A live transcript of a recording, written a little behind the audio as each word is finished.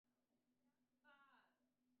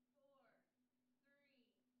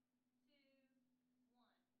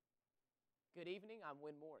Good evening, I'm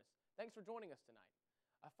Wynn Morris. Thanks for joining us tonight.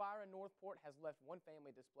 A fire in Northport has left one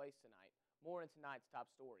family displaced tonight. More in tonight's top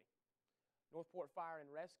story. Northport Fire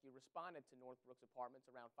and Rescue responded to Northbrook's apartments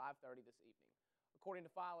around 5:30 this evening. According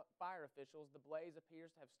to fire officials, the blaze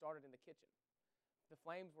appears to have started in the kitchen. The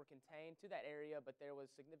flames were contained to that area, but there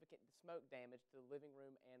was significant smoke damage to the living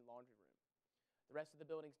room and laundry room. The rest of the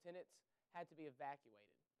building's tenants had to be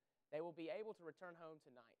evacuated. They will be able to return home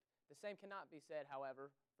tonight. The same cannot be said,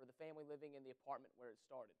 however, for the family living in the apartment where it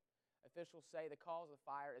started. Officials say the cause of the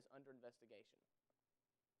fire is under investigation.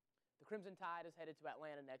 The Crimson Tide is headed to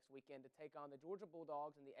Atlanta next weekend to take on the Georgia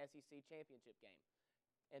Bulldogs in the SEC championship game,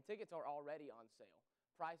 and tickets are already on sale.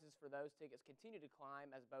 Prices for those tickets continue to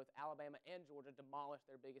climb as both Alabama and Georgia demolished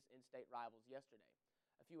their biggest in-state rivals yesterday.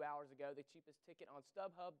 A few hours ago, the cheapest ticket on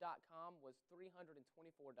StubHub.com was $324,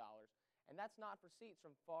 and that's not for seats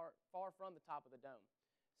from far from the top of the dome.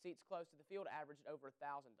 Seats close to the field averaged over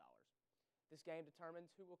 $1,000. This game determines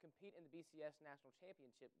who will compete in the BCS National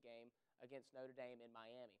Championship game against Notre Dame in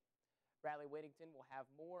Miami. Bradley Whittington will have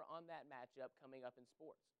more on that matchup coming up in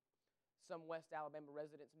sports. Some West Alabama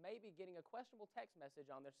residents may be getting a questionable text message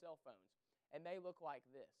on their cell phones, and may look like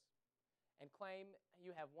this, and claim you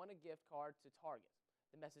have won a gift card to Target.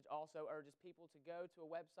 The message also urges people to go to a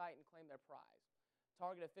website and claim their prize.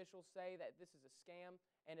 Target officials say that this is a scam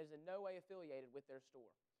and is in no way affiliated with their store.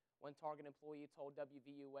 One Target employee told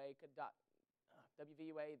WVUA this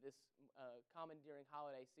common during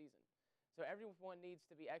holiday season. So everyone needs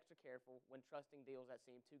to be extra careful when trusting deals that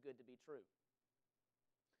seem too good to be true.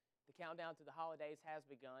 The countdown to the holidays has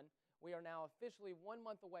begun. We are now officially 1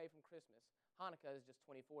 month away from Christmas. Hanukkah is just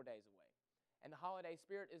 24 days away. And the holiday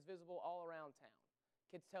spirit is visible all around town.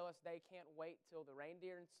 Kids tell us they can't wait till the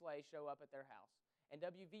reindeer and sleigh show up at their house. And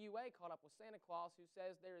WVUA caught up with Santa Claus, who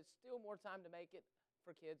says there is still more time to make it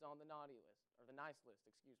for kids on the naughty list, or the nice list,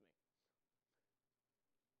 excuse me.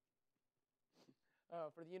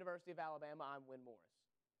 For the University of Alabama, I'm Wynn Morris.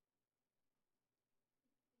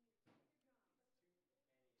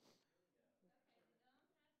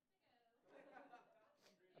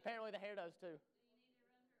 Apparently the hair does too.